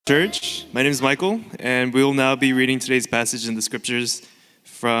Church. My name is Michael, and we will now be reading today's passage in the scriptures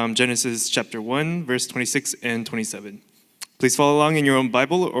from Genesis chapter 1, verse 26 and 27. Please follow along in your own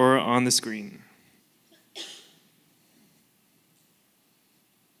Bible or on the screen.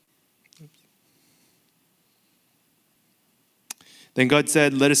 Then God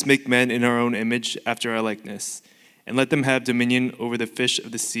said, "Let us make man in our own image, after our likeness, and let them have dominion over the fish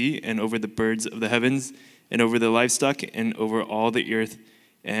of the sea, and over the birds of the heavens, and over the livestock, and over all the earth,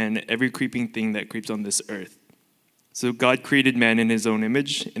 and every creeping thing that creeps on this earth." So God created man in his own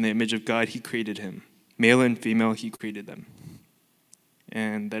image. In the image of God, he created him. Male and female, he created them.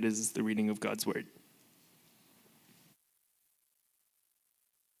 And that is the reading of God's word.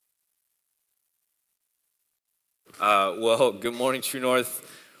 Good morning, True North.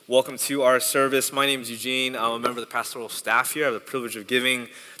 Welcome to our service. My name is Eugene. I'm a member of the pastoral staff here. I have the privilege of giving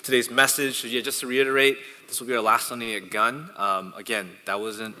today's message. So just to reiterate, this will be our last Sunday at Gunn.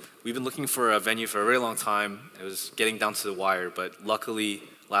 We've been looking for a venue for a very long time. It was getting down to the wire, but luckily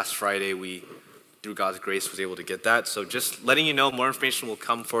last Friday we, through God's grace, was able to get that. So just letting you know, more information will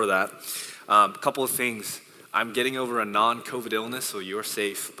come for that. A couple of things. I'm getting over a non-COVID illness, so you're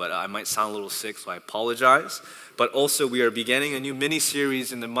safe, but I might sound a little sick, so I apologize. But also, we are beginning a new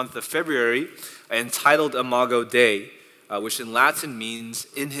mini-series in the month of February entitled Imago Dei, which in Latin means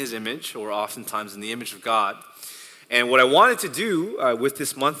in his image, or oftentimes in the image of God. And what I wanted to do with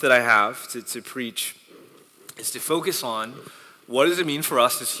this month that I have to preach is to focus on what does it mean for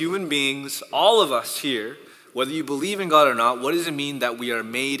us as human beings, all of us here, whether you believe in God or not, what does it mean that we are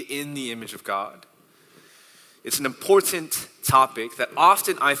made in the image of God? It's an important topic that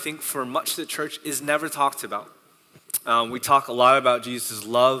often, I think, for much of the church is never talked about. We talk a lot about Jesus'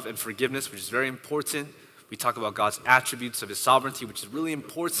 love and forgiveness, which is very important. We talk about God's attributes of his sovereignty, which is really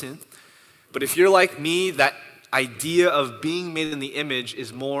important. But if you're like me, that idea of being made in the image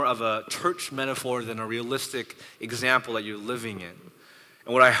is more of a church metaphor than a realistic example that you're living in.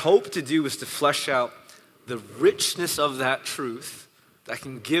 And what I hope to do is to flesh out the richness of that truth that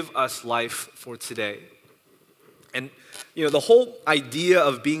can give us life for today. And, the whole idea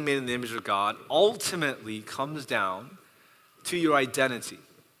of being made in the image of God ultimately comes down to your identity.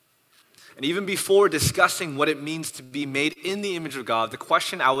 And even before discussing what it means to be made in the image of God, the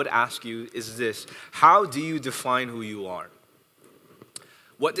question I would ask you is this: how do you define who you are?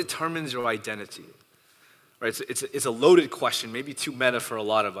 What determines your identity? Right? It's a loaded question, maybe too meta for a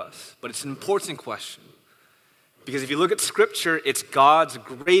lot of us, but it's an important question. Because if you look at Scripture, it's God's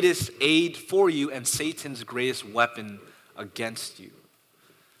greatest aid for you and Satan's greatest weapon against you.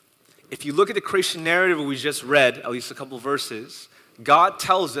 If you look at the creation narrative we just read, at least a couple verses, God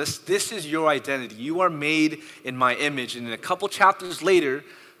tells us this is your identity. You are made in my image. And then a couple chapters later,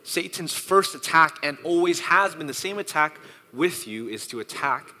 Satan's first attack, and always has been the same attack with you, is to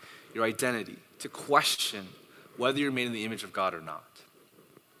attack your identity, to question whether you're made in the image of God or not.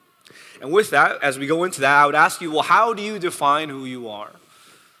 And with that, as we go into that, I would ask you, well, how do you define who you are?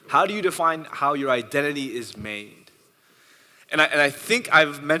 How do you define how your identity is made? And I think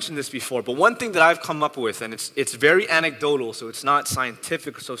I've mentioned this before, but one thing that I've come up with, and it's very anecdotal, so it's not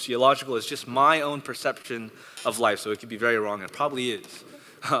scientific or sociological, it's just my own perception of life, so it could be very wrong, and it probably is.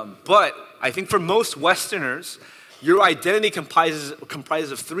 But I think for most Westerners, your identity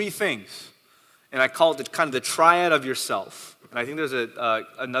comprises of three things, and I call it kind of the triad of yourself. And I think there's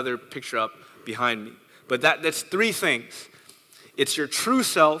another picture up behind me. But that's three things. It's your true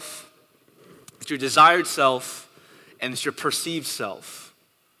self, it's your desired self, and it's your perceived self.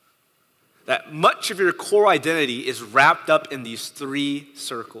 That much of your core identity is wrapped up in these three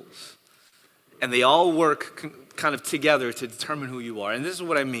circles. And they all work kind of together to determine who you are. And this is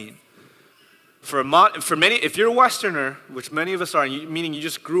what I mean. For many, if you're a Westerner, which many of us are, meaning you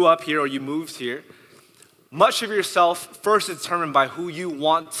just grew up here or you moved here, much of yourself first is determined by who you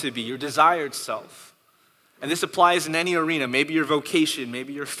want to be, your desired self. And this applies in any arena, maybe your vocation,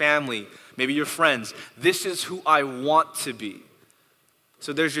 maybe your family, maybe your friends. This is who I want to be.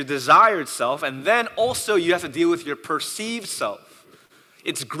 So there's your desired self, and then also you have to deal with your perceived self.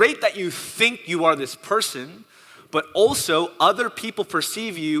 It's great that you think you are this person, but also other people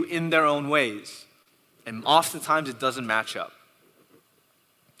perceive you in their own ways. And oftentimes it doesn't match up.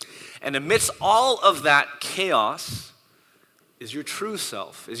 And amidst all of that chaos is your true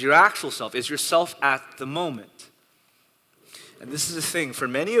self, is your actual self, is yourself at the moment. And this is the thing, for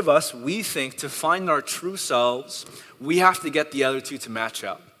many of us, we think to find our true selves, we have to get the other two to match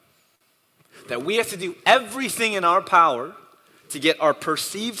up. That we have to do everything in our power to get our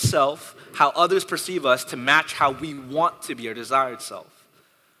perceived self, how others perceive us, to match how we want to be, our desired self.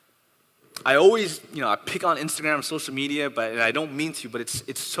 I always, I pick on Instagram or social media, and I don't mean to, but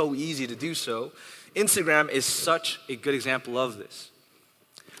it's so easy to do so. Instagram is such a good example of this.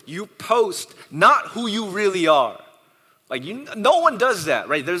 You post not who you really are. Like, no one does that,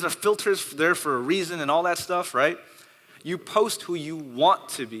 right? There's a filters there for a reason and all that stuff, right? You post who you want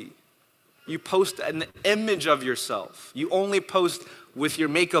to be. You post an image of yourself. You only post with your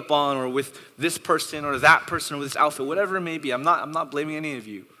makeup on or with this person or that person or with this outfit, whatever it may be. I'm not blaming any of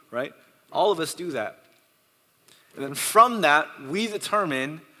you, right? All of us do that. And then from that, we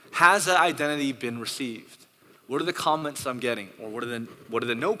determine, has that identity been received? What are the comments I'm getting? Or what are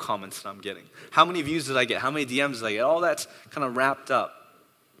the no comments that I'm getting? How many views did I get? How many DMs did I get? All that's kind of wrapped up.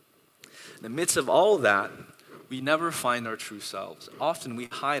 In the midst of all of that, we never find our true selves. Often we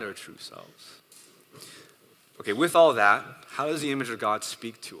hide our true selves. Okay, with all that, how does the image of God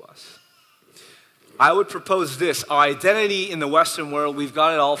speak to us? I would propose this. Our identity in the Western world, we've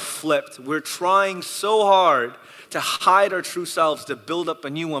got it all flipped. We're trying so hard to hide our true selves, to build up a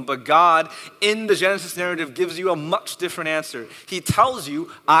new one. But God, in the Genesis narrative, gives you a much different answer. He tells you,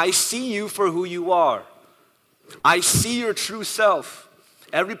 I see you for who you are. I see your true self.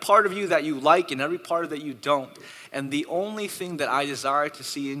 Every part of you that you like and every part that you don't. And the only thing that I desire to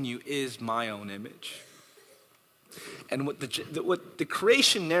see in you is my own image. And what the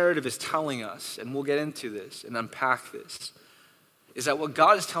creation narrative is telling us, and we'll get into this and unpack this, is that what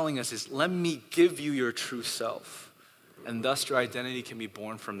God is telling us is, let me give you your true self. And thus your identity can be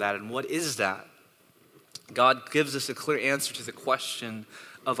born from that. And what is that? God gives us a clear answer to the question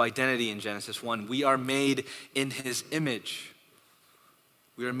of identity in Genesis 1. We are made in his image.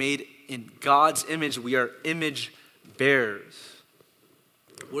 We are made in God's image. We are image bearers.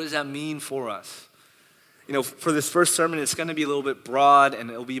 What does that mean for us? For this first sermon, it's going to be a little bit broad, and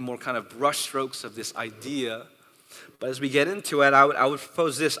it'll be more kind of brushstrokes of this idea. But as we get into it, I would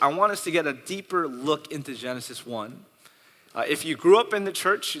propose this. I want us to get a deeper look into Genesis 1. If you grew up in the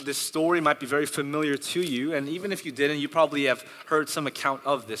church, this story might be very familiar to you. And even if you didn't, you probably have heard some account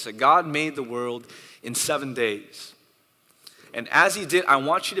of this. That God made the world in 7 days. And as he did, I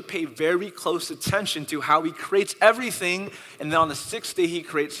want you to pay very close attention to how he creates everything. And then on the 6th day, he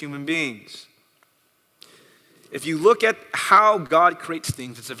creates human beings. If you look at how God creates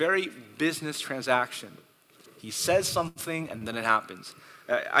things, it's a very business transaction. He says something, and then it happens.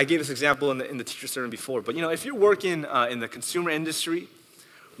 I gave this example in the teacher sermon before, but if you're working in the consumer industry,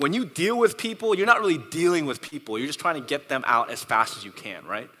 when you deal with people, you're not really dealing with people. You're just trying to get them out as fast as you can,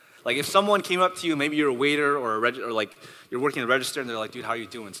 right? Like if someone came up to you, maybe you're a waiter or like you're working at a register, and they're like, dude, how are you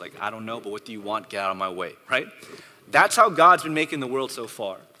doing? It's like, I don't know, but what do you want? Get out of my way, right? That's how God's been making the world so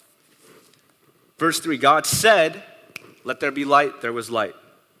far. Verse 3, God said, let there be light. There was light.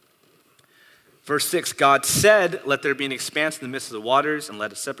 Verse 6, God said, let there be an expanse in the midst of the waters, and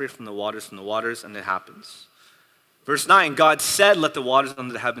let it separate from the waters, and it happens. Verse 9, God said, let the waters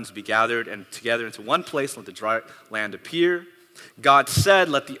under the heavens be gathered and together into one place, and let the dry land appear. God said,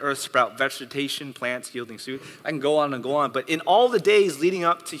 let the earth sprout vegetation, plants yielding fruit. I can go on and go on, but in all the days leading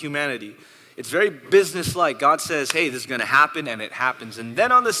up to humanity, it's very business-like. God says, hey, this is going to happen, and it happens. And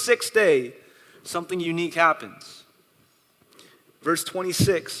then on the 6th day, something unique happens. Verse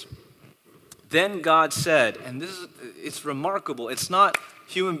 26, then God said, and it's remarkable. It's not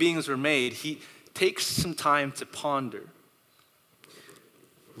human beings were made. He takes some time to ponder.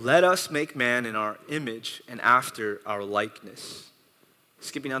 Let us make man in our image and after our likeness.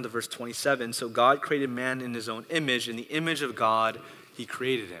 Skipping down to verse 27, so God created man in his own image. In the image of God, he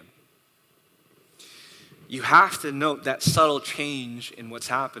created him. You have to note that subtle change in what's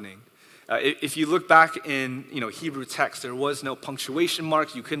happening. If you look back in Hebrew text, there was no punctuation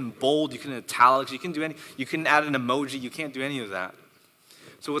mark. You couldn't bold, you couldn't italics, you couldn't add an emoji, you can't do any of that.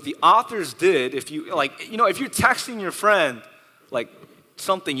 So what the authors did, if you're texting your friend like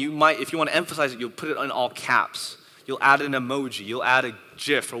something, you might, if you want to emphasize it, you'll put it in all caps. You'll add an emoji, you'll add a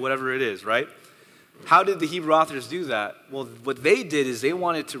GIF or whatever it is, right? How did the Hebrew authors do that? Well, what they did is they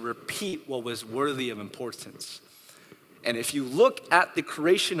wanted to repeat what was worthy of importance. And if you look at the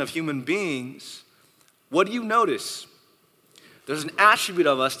creation of human beings, what do you notice? There's an attribute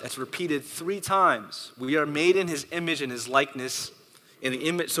of us that's repeated 3 times. We are made in his image and his likeness. In the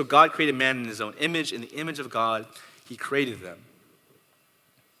image, so God created man in his own image. In the image of God, he created them.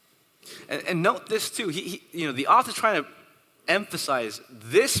 And note this too. The author's trying to emphasize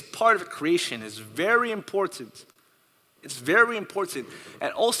this part of creation is very important. It's very important.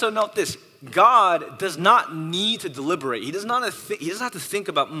 And also note this. God does not need to deliberate. He doesn't have to think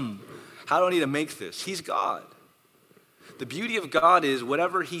about, how do I need to make this? He's God. The beauty of God is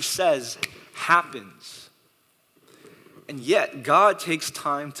whatever he says happens. And yet, God takes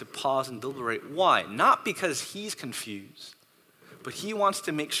time to pause and deliberate. Why? Not because he's confused, but he wants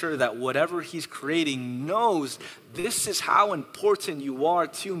to make sure that whatever he's creating knows this is how important you are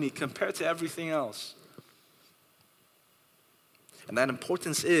to me compared to everything else. And that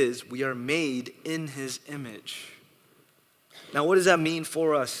importance is we are made in his image. Now, what does that mean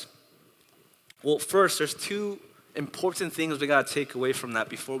for us? Well, first, there's two important things we got to take away from that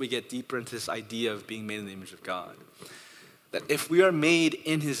before we get deeper into this idea of being made in the image of God. That if we are made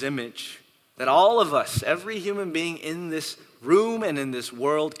in his image, that all of us, every human being in this room and in this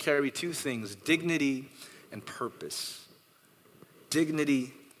world, carry two things: dignity and purpose.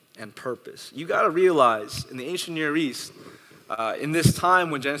 Dignity and purpose. You got to realize, in the ancient Near East, in this time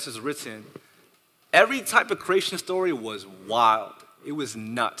when Genesis was written, every type of creation story was wild. It was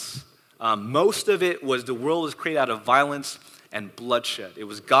nuts. Most of it was the world was created out of violence and bloodshed. It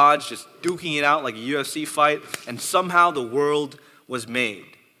was God just duking it out like a UFC fight, and somehow the world was made.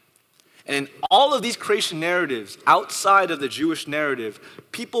 And in all of these creation narratives, outside of the Jewish narrative,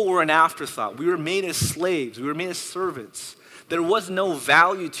 people were an afterthought. We were made as slaves. We were made as servants. There was no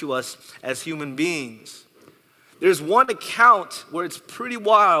value to us as human beings. There's one account where it's pretty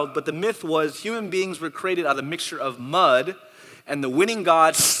wild, but the myth was human beings were created out of a mixture of mud, and the winning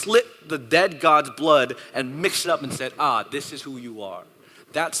god slipped the dead god's blood and mixed it up and said, this is who you are.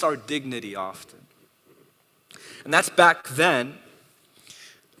 That's our dignity often. And that's back then,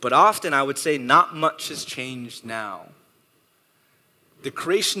 but often I would say not much has changed now. The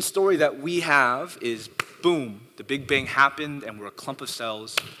creation story that we have is, boom, the Big Bang happened and we're a clump of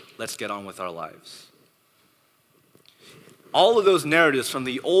cells, let's get on with our lives. All of those narratives from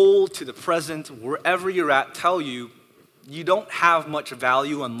the old to the present, wherever you're at, tell you you don't have much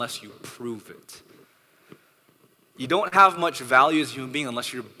value unless you prove it. You don't have much value as a human being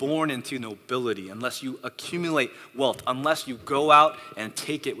unless you're born into nobility, unless you accumulate wealth, unless you go out and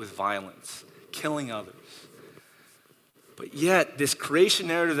take it with violence, killing others. But yet, this creation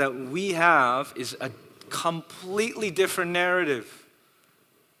narrative that we have is a completely different narrative.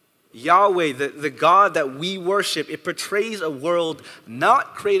 Yahweh, the God that we worship, it portrays a world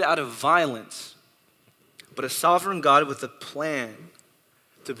not created out of violence, but a sovereign God with a plan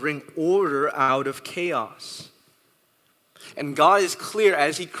to bring order out of chaos. And God is clear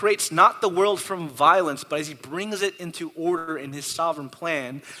as he creates not the world from violence, but as he brings it into order in his sovereign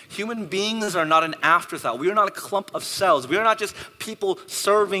plan. Human beings are not an afterthought. We are not a clump of cells. We are not just people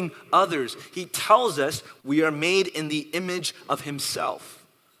serving others. He tells us we are made in the image of himself.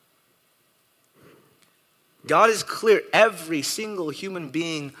 God is clear. Every single human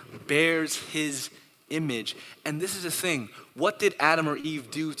being bears his image. And this is the thing. What did Adam or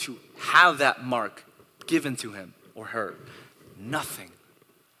Eve do to have that mark given to him or her? Nothing.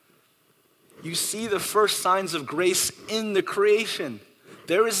 You see the first signs of grace in the creation.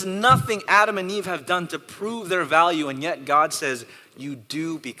 There is nothing Adam and Eve have done to prove their value, and yet God says, you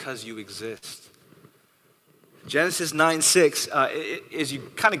do because you exist. Genesis 9:6, as you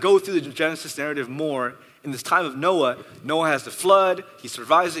kind of go through the Genesis narrative more, in this time of Noah, Noah has the flood, he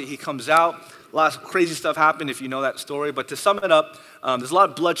survives it, he comes out. A lot of crazy stuff happened if you know that story. But to sum it up, there's a lot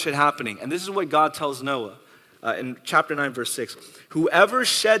of bloodshed happening. And this is what God tells Noah in chapter 9, verse 6. Whoever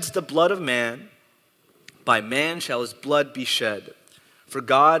sheds the blood of man, by man shall his blood be shed. For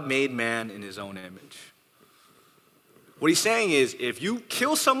God made man in his own image. What he's saying is, if you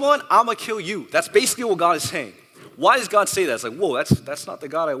kill someone, I'm going to kill you. That's basically what God is saying. Why does God say that? It's like, whoa, that's not the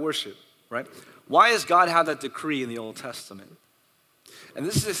God I worship, right? Why does God have that decree in the Old Testament? And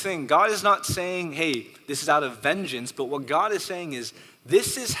this is the thing, God is not saying, hey, this is out of vengeance, but what God is saying is,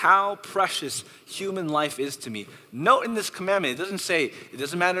 this is how precious human life is to me. Note in this commandment, it doesn't say, it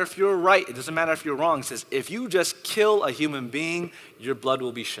doesn't matter if you're right, it doesn't matter if you're wrong. It says, if you just kill a human being, your blood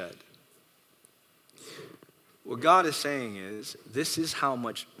will be shed. What God is saying is, this is how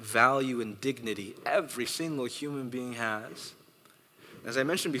much value and dignity every single human being has. As I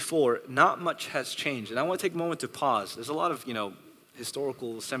mentioned before, not much has changed. And I want to take a moment to pause. There's a lot of,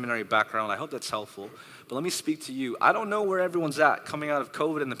 historical seminary background. I hope that's helpful. But let me speak to you. I don't know where everyone's at coming out of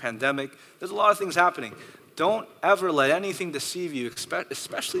COVID and the pandemic. There's a lot of things happening. Don't ever let anything deceive you,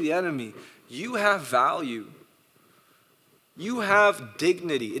 especially the enemy. You have value. You have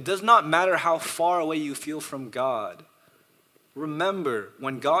dignity. It does not matter how far away you feel from God. Remember,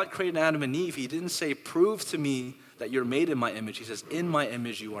 when God created Adam and Eve, he didn't say, prove to me that you're made in my image. He says, in my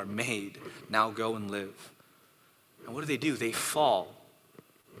image you are made. Now go and live. And what do? They fall.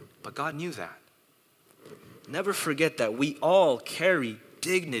 But God knew that. Never forget that we all carry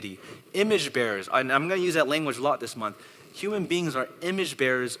dignity, image bearers. And I'm going to use that language a lot this month. Human beings are image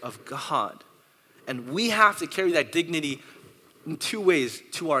bearers of God. And we have to carry that dignity in two ways,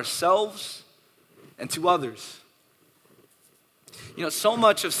 to ourselves and to others. So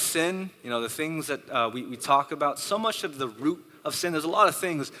much of sin, the things that we talk about, so much of the root of sin, there's a lot of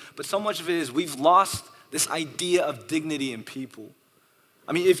things, but so much of it is we've lost this idea of dignity in people.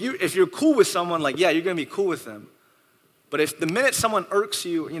 I mean, if you're cool with someone, like, yeah, you're going to be cool with them. But if the minute someone irks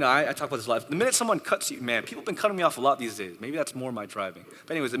you, I talk about this a lot. The minute someone cuts you, man, people have been cutting me off a lot these days. Maybe that's more my driving.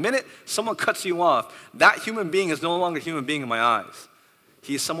 But anyways, the minute someone cuts you off, that human being is no longer a human being in my eyes.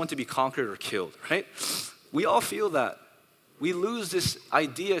 He is someone to be conquered or killed, right? We all feel that. We lose this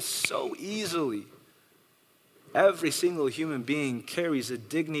idea so easily. Every single human being carries the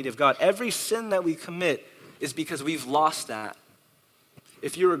dignity of God. Every sin that we commit is because we've lost that.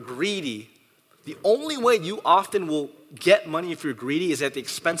 If you're greedy, the only way you often will get money if you're greedy is at the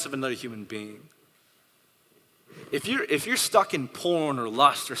expense of another human being. If you're stuck in porn or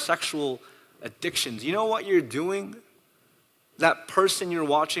lust or sexual addictions, you know what you're doing? That person you're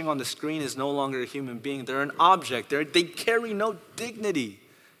watching on the screen is no longer a human being. They're an object. They carry no dignity.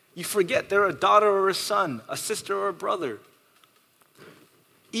 You forget they're a daughter or a son, a sister or a brother.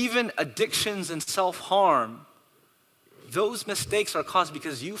 Even addictions and self-harm, those mistakes are caused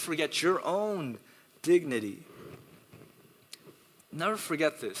because you forget your own dignity. Never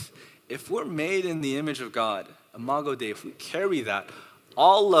forget this. If we're made in the image of God, Imago Dei, if we carry that,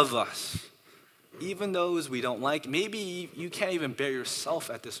 all of us, even those we don't like, maybe you can't even bear yourself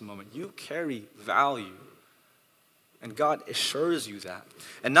at this moment. You carry value. And God assures you that.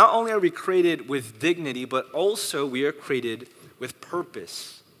 And not only are we created with dignity, but also we are created with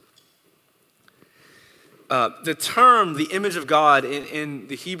purpose. The term, the image of God in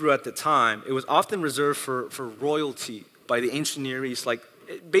the Hebrew at the time, it was often reserved for royalty by the ancient Near East. Like,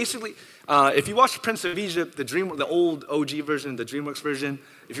 basically, if you watch Prince of Egypt, the old OG version, the DreamWorks version,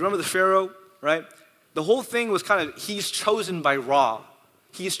 if you remember the Pharaoh, right? The whole thing was kind of, he's chosen by Ra.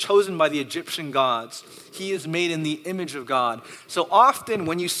 He is chosen by the Egyptian gods. He is made in the image of God. So often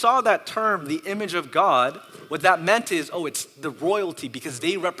when you saw that term, the image of God, what that meant is, it's the royalty because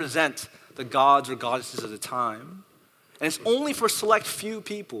they represent the gods or goddesses of the time. And it's only for select few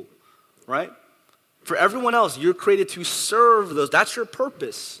people, right? For everyone else, you're created to serve those. That's your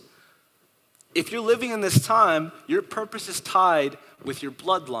purpose. If you're living in this time, your purpose is tied with your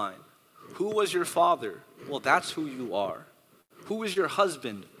bloodline. Who was your father? Well, that's who you are. Who is your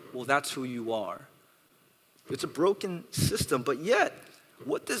husband? Well, that's who you are. It's a broken system, but yet,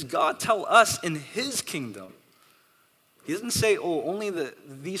 what does God tell us in his kingdom? He doesn't say, only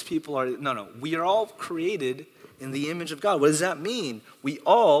these people are, no. We are all created in the image of God. What does that mean? We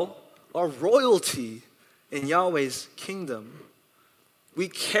all are royalty in Yahweh's kingdom. We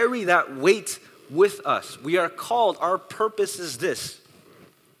carry that weight with us. We are called, our purpose is this.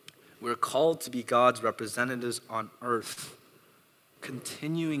 We're called to be God's representatives on earth,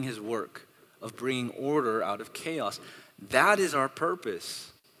 continuing his work of bringing order out of chaos. That is our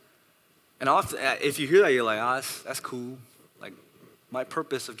purpose. And often, if you hear that, you're like, that's cool. Like, my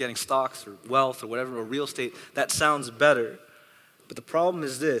purpose of getting stocks or wealth or whatever, or real estate, that sounds better. But the problem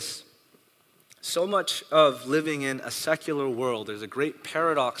is this. So much of living in a secular world, there's a great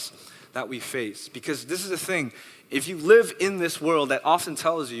paradox that we face. Because this is the thing. If you live in this world that often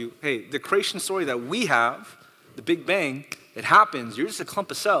tells you, hey, the creation story that we have, the Big Bang, it happens. You're just a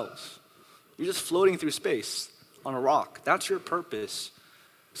clump of cells. You're just floating through space on a rock. That's your purpose.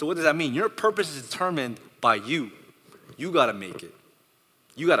 So what does that mean? Your purpose is determined by you. You got to make it.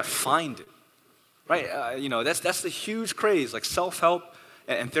 You got to find it, right? That's the huge craze, like self-help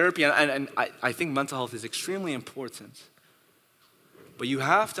and therapy. And I think mental health is extremely important. But you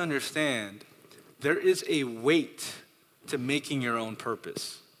have to understand there is a weight to making your own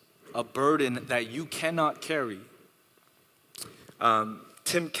purpose, a burden that you cannot carry.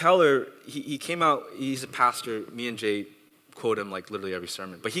 Tim Keller, he came out, he's a pastor, me and Jay quote him like literally every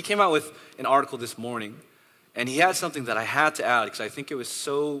sermon. But he came out with an article this morning, and he had something that I had to add because I think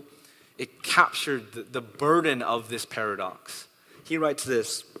it captured the burden of this paradox. He writes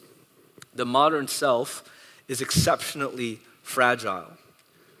this: the modern self is exceptionally fragile.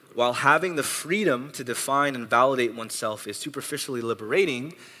 While having the freedom to define and validate oneself is superficially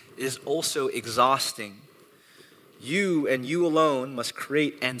liberating, it is also exhausting. You and you alone must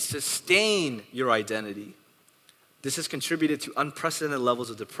create and sustain your identity. This has contributed to unprecedented levels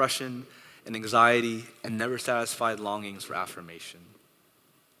of depression and anxiety and never satisfied longings for affirmation.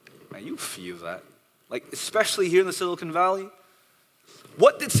 Man, you feel that. Like, especially here in the Silicon Valley.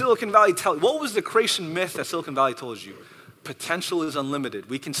 What did Silicon Valley tell you? What was the creation myth that Silicon Valley told you? Potential is unlimited.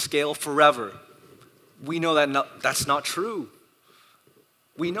 We can scale forever. We know that that's not true.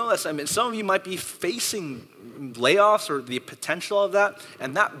 We know that. I mean, some of you might be facing layoffs or the potential of that,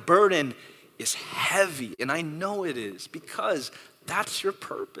 and that burden is heavy. And I know it is because that's your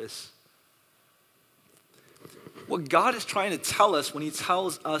purpose. What God is trying to tell us when he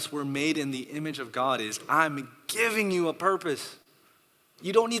tells us we're made in the image of God is, I'm giving you a purpose.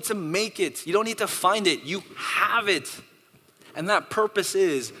 You don't need to make it. You don't need to find it. You have it. And that purpose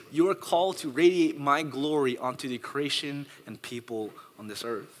is you're called to radiate my glory onto the creation and people on this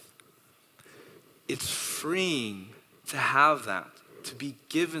earth. It's freeing to have that, to be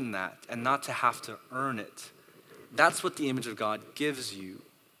given that, and not to have to earn it. That's what the image of God gives you.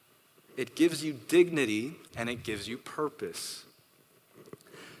 It gives you dignity and it gives you purpose.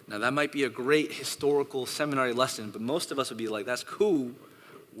 Now that might be a great historical seminary lesson, but most of us would be like, that's cool.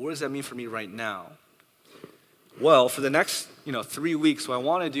 What does that mean for me right now? Well, for the next 3 weeks, what I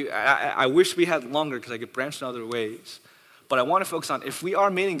want to do, I wish we had longer because I could branch in other ways, but I want to focus on if we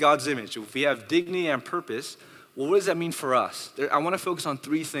are made in God's image, if we have dignity and purpose, well, what does that mean for us? I want to focus on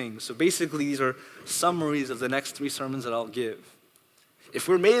 3 things. So basically, these are summaries of the next 3 sermons that I'll give. If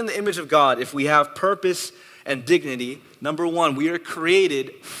we're made in the image of God, if we have purpose and dignity, number 1, we are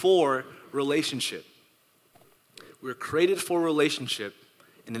created for relationship. We're created for relationship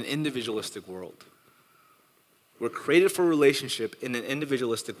in an individualistic world. We're created for relationship in an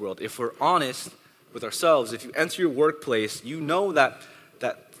individualistic world. If we're honest with ourselves, if you enter your workplace, you know that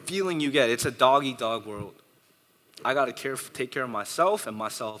feeling you get. It's a dog-eat-dog world. I got to take care of myself and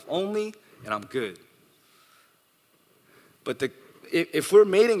myself only, and I'm good. But if we're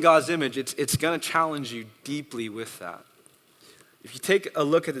made in God's image, it's going to challenge you deeply with that. If you take a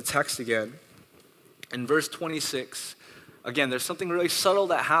look at the text again, in verse 26, again, there's something really subtle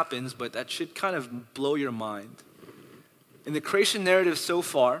that happens, but that should kind of blow your mind. In the creation narrative so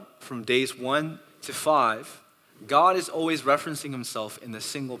far, from days 1 to 5, God is always referencing himself in the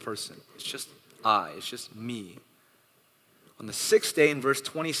single person. It's just it's just me. On the 6th day in verse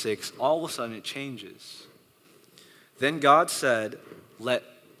 26, all of a sudden it changes. Then God said, let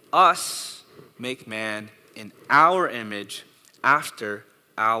us make man in our image after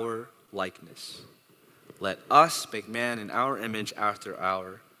our likeness. Let us make man in our image after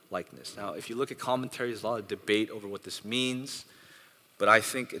our likeness. Now, if you look at commentaries, there's a lot of debate over what this means, but I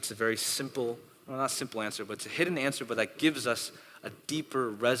think it's a very simple, well, not simple answer, but it's a hidden answer, but that gives us a deeper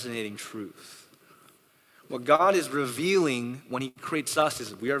resonating truth. What God is revealing when he creates us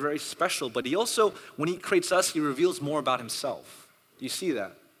is we are very special, but he also, when he creates us, he reveals more about himself. Do you see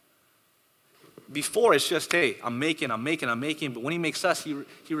that? Before, it's just, hey, I'm making, but when he makes us,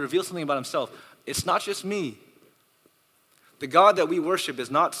 he reveals something about himself. It's not just me. The God that we worship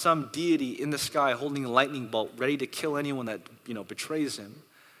is not some deity in the sky holding a lightning bolt ready to kill anyone that betrays him.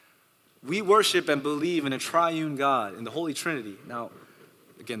 We worship and believe in a triune God, in the Holy Trinity. Now,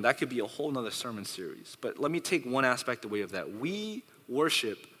 again, that could be a whole nother sermon series, but let me take one aspect away of that. We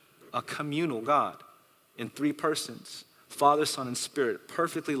worship a communal God in 3 persons, Father, Son, and Spirit,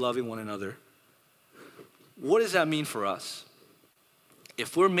 perfectly loving one another. What does that mean for us?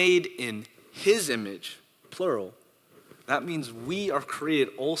 If we're made in his image, plural, that means we are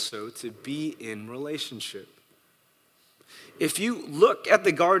created also to be in relationship. If you look at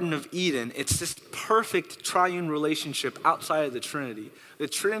the Garden of Eden, it's this perfect triune relationship outside of the Trinity. The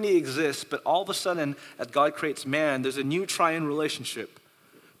Trinity exists, but all of a sudden, as God creates man, there's a new triune relationship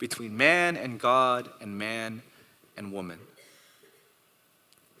between man and God and man and woman.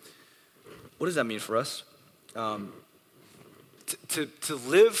 What does that mean for us? To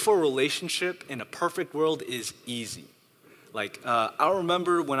live for relationship in a perfect world is easy. I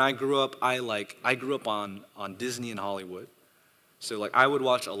remember when I grew up, I grew up on Disney and Hollywood. So I would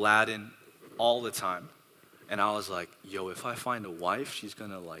watch Aladdin all the time. And I was like, yo, if I find a wife, she's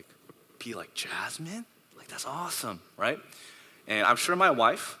gonna be like Jasmine? That's awesome, right? And I'm sure my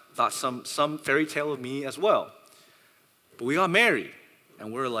wife thought some fairy tale of me as well. But we got married.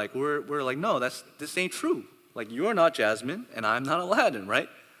 And we're like, no, this ain't true. You're not Jasmine and I'm not Aladdin, right?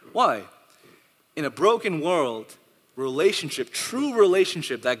 Why? In a broken world, true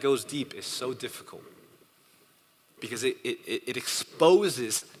relationship that goes deep is so difficult. Because it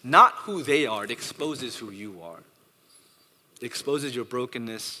exposes not who they are, it exposes who you are. It exposes your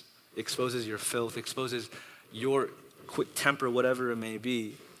brokenness, exposes your filth, exposes your quick temper, whatever it may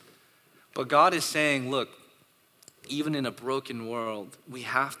be. But God is saying, look, even in a broken world, we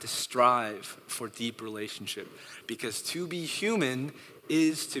have to strive for deep relationship. Because to be human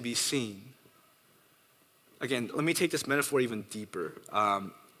is to be seen. Again, let me take this metaphor even deeper.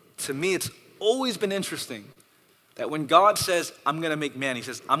 To me, it's always been interesting that when God says, I'm going to make man, he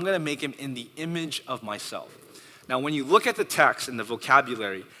says, I'm going to make him in the image of myself. Now, when you look at the text and the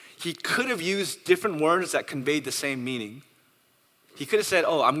vocabulary, he could have used different words that conveyed the same meaning. He could have said,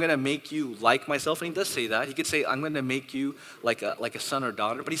 oh, I'm going to make you like myself, and he does say that. He could say, I'm going to make you like a son or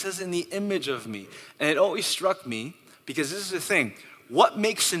daughter, but he says, in the image of me. And it always struck me, because this is the thing. What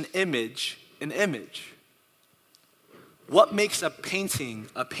makes an image an image? What makes a painting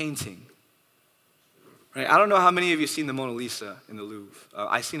a painting? Right? I don't know how many of you have seen the Mona Lisa in the Louvre.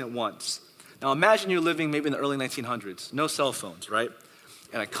 I've seen it once. Now imagine you're living maybe in the early 1900s, no cell phones, right?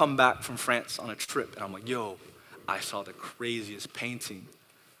 And I come back from France on a trip, and I'm like, yo, I saw the craziest painting.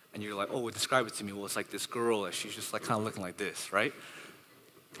 And you're like, oh, well, describe it to me. Well, it's like this girl, and she's just like kind of looking like this, right?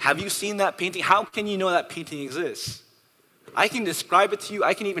 Have you seen that painting? How can you know that painting exists? I can describe it to you.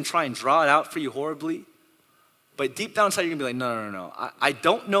 I can even try and draw it out for you horribly. But deep down inside, you're going to be like, no. I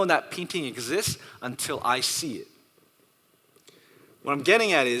don't know that painting exists until I see it. What I'm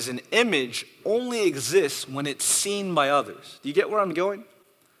getting at is an image only exists when it's seen by others. Do you get where I'm going?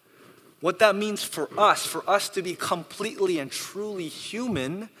 What that means for us to be completely and truly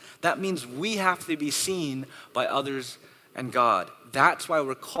human, that means we have to be seen by others and God. That's why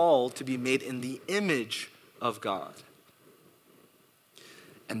we're called to be made in the image of God.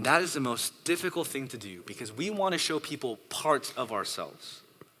 And that is the most difficult thing to do because we want to show people parts of ourselves.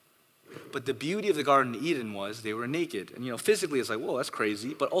 But the beauty of the Garden of Eden was they were naked. And physically it's like, whoa, that's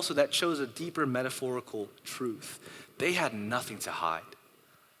crazy. But also that shows a deeper metaphorical truth. They had nothing to hide.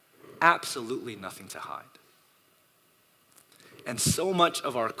 Absolutely nothing to hide. And so much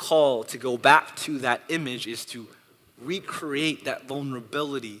of our call to go back to that image is to recreate that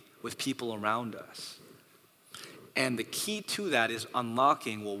vulnerability with people around us. And the key to that is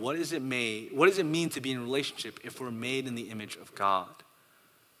unlocking, well, what does it mean to be in a relationship if we're made in the image of God?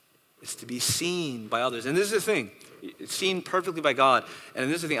 It's to be seen by others. And this is the thing. It's seen perfectly by God. And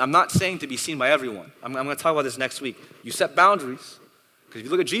this is the thing. I'm not saying to be seen by everyone. I'm going to talk about this next week. You set boundaries. Because if you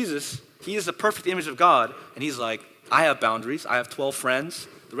look at Jesus, he is the perfect image of God. And he's like, I have boundaries. I have 12 friends.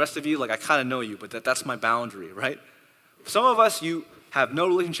 The rest of you, like, I kind of know you. But that's my boundary, right? Some of us, you have no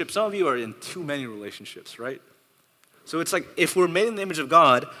relationship. Some of you are in too many relationships, right? So it's like, if we're made in the image of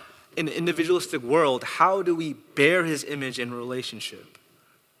God, in an individualistic world, how do we bear his image in relationship?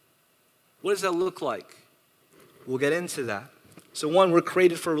 What does that look like? We'll get into that. So one, we're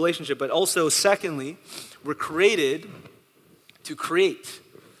created for a relationship, but also secondly, we're created to create.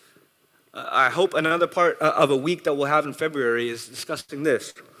 I hope another part of a week that we'll have in February is discussing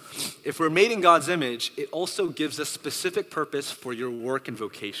this. If we're made in God's image, it also gives us specific purpose for your work and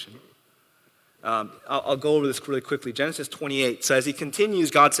vocation. I'll go over this really quickly. Genesis 28. So as he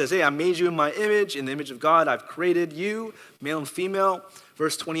continues, God says, hey, I made you in my image. In the image of God, I've created you, male and female.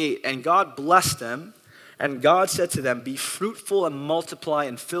 Verse 28, and God blessed them, and God said to them, be fruitful and multiply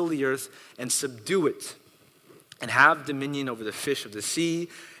and fill the earth and subdue it, and have dominion over the fish of the sea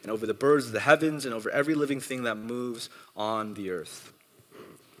and over the birds of the heavens and over every living thing that moves on the earth.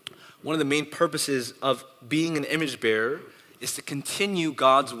 One of the main purposes of being an image bearer is to continue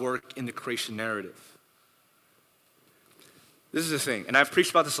God's work in the creation narrative. This is the thing, and I've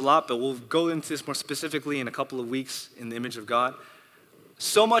preached about this a lot, but we'll go into this more specifically in a couple of weeks in the image of God.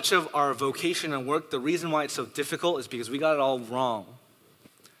 So much of our vocation and work, the reason why it's so difficult is because we got it all wrong.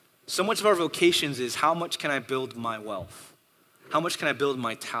 So much of our vocations is how much can I build my wealth? How much can I build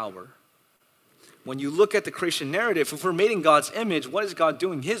my tower? When you look at the creation narrative, if we're made in God's image, what is God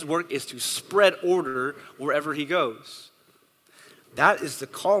doing? His work is to spread order wherever he goes. That is the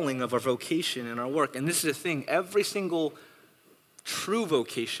calling of our vocation and our work. And this is the thing, every single true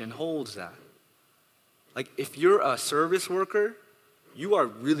vocation holds that. Like if you're a service worker, you are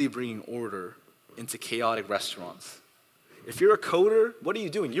really bringing order into chaotic restaurants. If you're a coder, what are you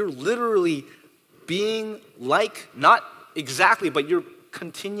doing? You're literally being like, not exactly, but you're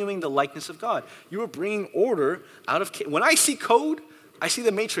continuing the likeness of God. You are bringing order out of chaos. When I see code, I see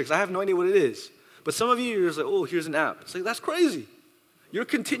the matrix. I have no idea what it is. But some of you, you're just like, oh, here's an app. It's like, that's crazy. You're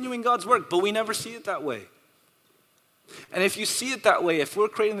continuing God's work, but we never see it that way. And if you see it that way, if we're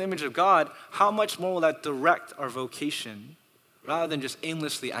creating the image of God, how much more will that direct our vocation? Rather than just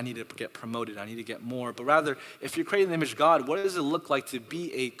aimlessly, I need to get promoted, I need to get more. But rather, if you're creating the image of God, what does it look like to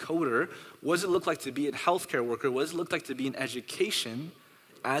be a coder? What does it look like to be a healthcare worker? What does it look like to be in education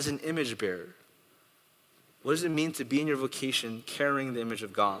as an image bearer? What does it mean to be in your vocation carrying the image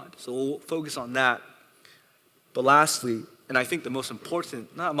of God? So we'll focus on that. But lastly, and I think the most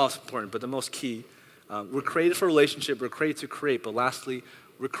important, not most important, but the most key, we're created for a relationship, we're created to create, but lastly,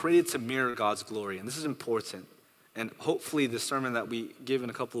 we're created to mirror God's glory. And this is important. And hopefully the sermon that we give in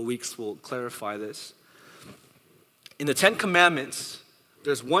a couple of weeks will clarify this. In the 10 Commandments,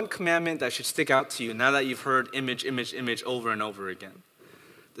 there's one commandment that should stick out to you now that you've heard image, image, image over and over again.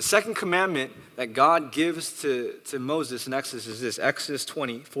 The second commandment that God gives to Moses in Exodus is this, Exodus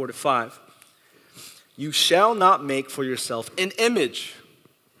 20, 4-5. You shall not make for yourself an image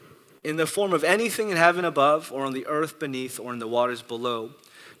in the form of anything in heaven above or on the earth beneath or in the waters below.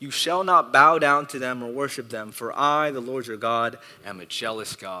 You shall not bow down to them or worship them, for I, the Lord your God, am a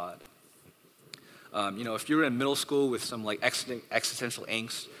jealous God. If you're in middle school with some like existential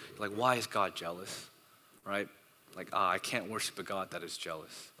angst, you're like, why is God jealous, right? Like, I can't worship a God that is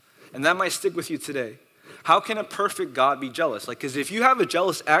jealous. And that might stick with you today. How can a perfect God be jealous? Like, because if you have a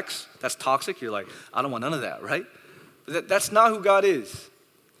jealous ex that's toxic, you're like, I don't want none of that, right? But that's not who God is.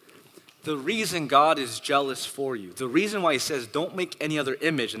 The reason God is jealous for you, the reason why he says don't make any other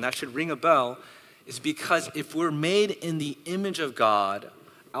image, and that should ring a bell, is because if we're made in the image of God,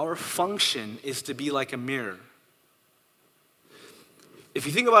 our function is to be like a mirror. If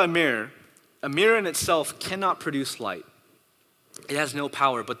you think about a mirror in itself cannot produce light. It has no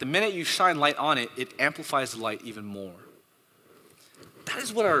power, but the minute you shine light on it, it amplifies the light even more. That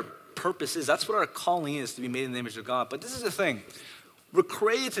is what our purpose is. That's what our calling is, to be made in the image of God. But this is the thing. We're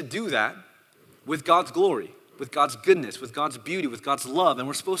created to do that with God's glory, with God's goodness, with God's beauty, with God's love. And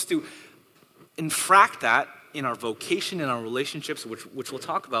we're supposed to infract that in our vocation, in our relationships, which we'll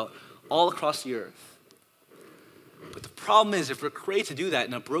talk about, all across the earth. But the problem is, if we're created to do that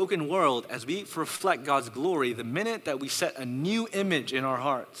in a broken world, as we reflect God's glory, the minute that we set a new image in our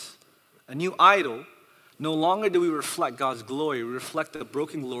hearts, a new idol, no longer do we reflect God's glory, we reflect the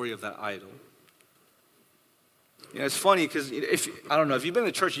broken glory of that idol. It's funny because if you've been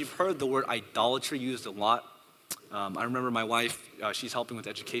to church, you've heard the word idolatry used a lot. I remember my wife, she's helping with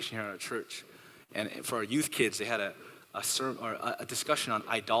education here at our church. And for our youth kids, they had a discussion on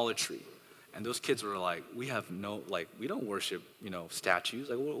idolatry. And those kids were like, we don't worship, statues.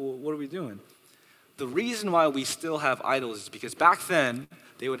 Like, what are we doing? The reason why we still have idols is because back then,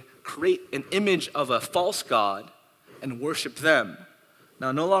 they would create an image of a false god and worship them.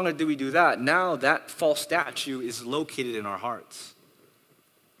 Now, no longer do we do that. Now, that false statue is located in our hearts.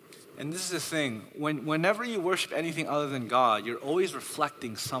 And this is the thing. Whenever you worship anything other than God, you're always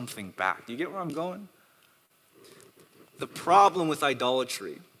reflecting something back. Do you get where I'm going? The problem with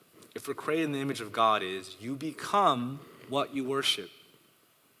idolatry, if we're created in the image of God, is you become what you worship.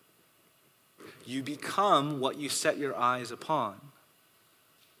 You become what you set your eyes upon.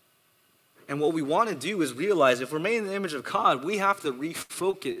 And what we want to do is realize if we're made in the image of God, we have to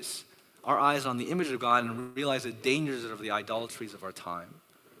refocus our eyes on the image of God and realize the dangers of the idolatries of our time.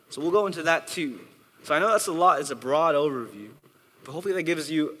 So we'll go into that too. So I know that's a lot, it's a broad overview, but hopefully that gives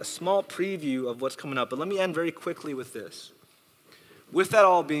you a small preview of what's coming up. But let me end very quickly with this. With that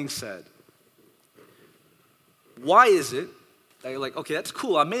all being said, why is it that you're like, okay, that's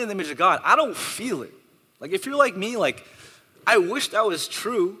cool, I'm made in the image of God. I don't feel it. Like if you're like me, like I wish that was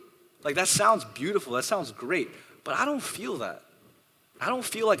true. Like that sounds beautiful, that sounds great, but I don't feel that. I don't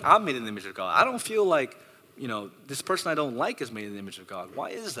feel like I'm made in the image of God. I don't feel like, this person I don't like is made in the image of God. Why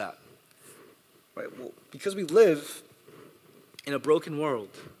is that? Right? Well, because we live in a broken world.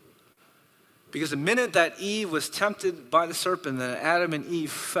 Because the minute that Eve was tempted by the serpent and Adam and Eve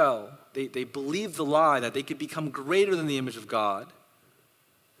fell, they believed the lie that they could become greater than the image of God.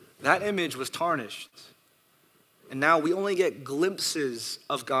 That image was tarnished. And now we only get glimpses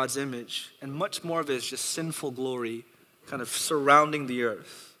of God's image, and much more of it is just sinful glory kind of surrounding the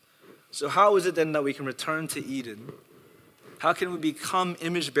earth. So how is it then that we can return to Eden? How can we become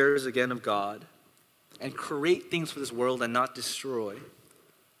image bearers again of God and create things for this world and not destroy?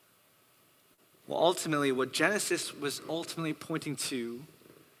 Well, ultimately, what Genesis was ultimately pointing to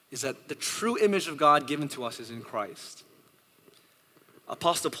is that the true image of God given to us is in Christ.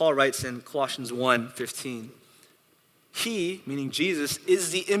 Apostle Paul writes in Colossians 1:15, He, meaning Jesus,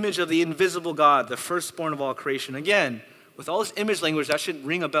 is the image of the invisible God, the firstborn of all creation. Again, with all this image language, that should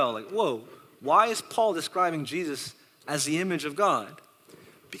ring a bell. Like, whoa, why is Paul describing Jesus as the image of God?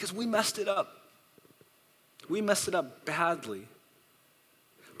 Because we messed it up. We messed it up badly.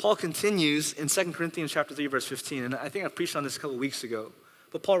 Paul continues in 2 Corinthians chapter 3, verse 15, and I think I preached on this a couple weeks ago.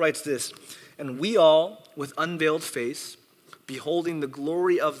 But Paul writes this, and we all, with unveiled face, beholding the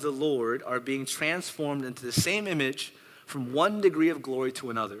glory of the Lord, are being transformed into the same image from one degree of glory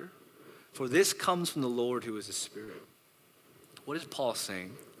to another. For this comes from the Lord who is the Spirit. What is Paul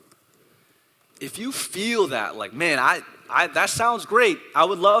saying? If you feel that, like, man, that sounds great. I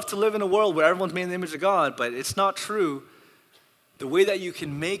would love to live in a world where everyone's made in the image of God, but it's not true. The way that you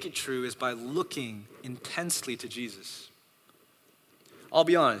can make it true is by looking intensely to Jesus. I'll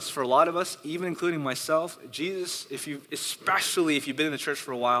be honest, for a lot of us, even including myself, Jesus, especially if you've been in the church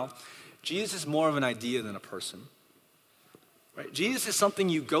for a while, Jesus is more of an idea than a person. Right? Jesus is something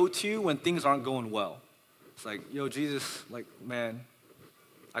you go to when things aren't going well. It's like, yo, Jesus, like, man,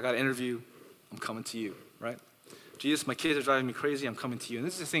 I got an interview, I'm coming to you, right? Jesus, my kids are driving me crazy, I'm coming to you. And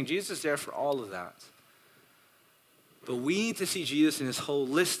this is the thing, Jesus is there for all of that. But we need to see Jesus in his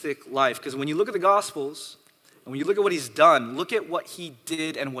holistic life, because when you look at the Gospels, and when you look at what he's done, look at what he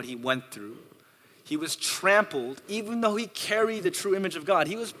did and what he went through. He was trampled, even though he carried the true image of God.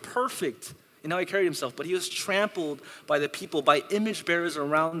 He was perfect in how he carried himself, but he was trampled by the people, by image bearers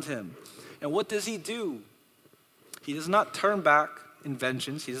around him. And what does he do? He does not turn back in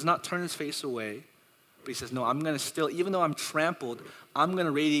vengeance. He does not turn his face away. But he says, no, I'm going to still, even though I'm trampled, I'm going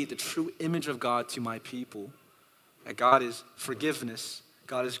to radiate the true image of God to my people. That God is forgiveness,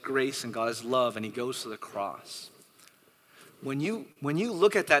 God is grace, and God is love, and he goes to the cross. When you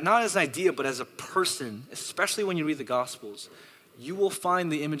look at that, not as an idea, but as a person, especially when you read the Gospels, you will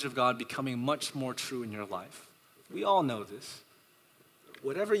find the image of God becoming much more true in your life. We all know this.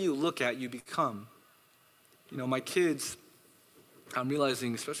 Whatever you look at, you become. You know, my kids, I'm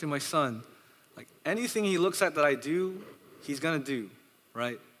realizing, especially my son, like anything he looks at that I do, he's gonna do,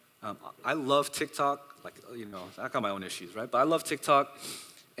 right? I love TikTok. Like, you know, I got my own issues, right? But I love TikTok.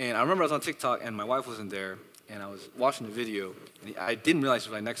 And I remember I was on TikTok and my wife wasn't there. And I was watching a video. And I didn't realize he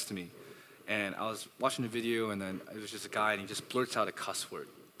was right next to me. And I was watching the video and then it was just a guy and he just blurts out a cuss word.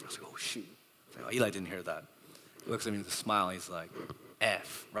 I was like, oh, shoot. Like, oh, Eli didn't hear that. He looks at me with a smile and he's like,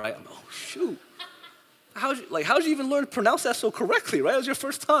 F, right? I'm like, oh, shoot. How'd you even learn to pronounce that so correctly, right? It was your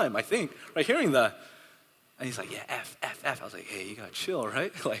first time, I think, right, hearing that. And he's like, yeah, F, F, F. I was like, hey, you gotta chill,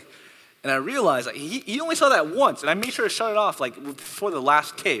 right? Like, and I realized like, he only saw that once, and I made sure to shut it off like before the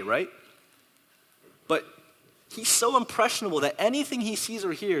last K, right? But he's so impressionable that anything he sees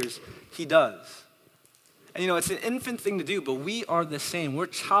or hears, he does. And you know, it's an infant thing to do, but we are the same. We're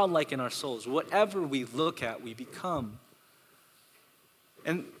childlike in our souls. Whatever we look at, we become.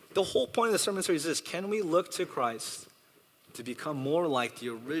 And the whole point of the sermon series is, can we look to Christ to become more like the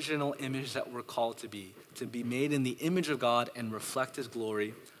original image that we're called to be made in the image of God and reflect his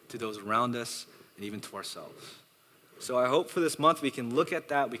glory to those around us and even to ourselves. So I hope for this month we can look at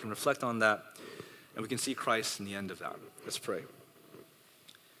that, we can reflect on that, and we can see Christ in the end of that. Let's pray.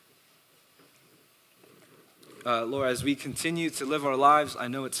 Lord, as we continue to live our lives, I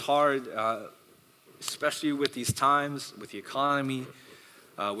know it's hard, especially with these times, with the economy,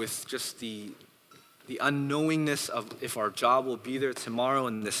 with just the unknowingness of if our job will be there tomorrow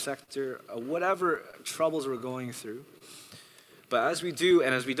in this sector, whatever troubles we're going through. But as we do,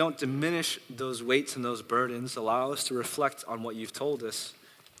 and as we don't diminish those weights and those burdens, allow us to reflect on what you've told us,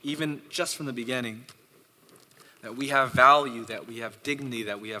 even just from the beginning, that we have value, that we have dignity,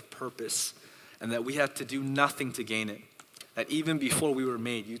 that we have purpose, and that we have to do nothing to gain it. That even before we were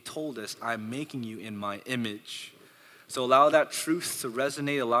made, you told us, I'm making you in my image. So allow that truth to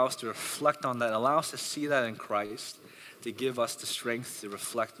resonate, allow us to reflect on that, allow us to see that in Christ, to give us the strength to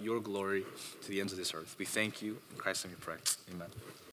reflect your glory to the ends of this earth. We thank you. In Christ's name we pray. Amen.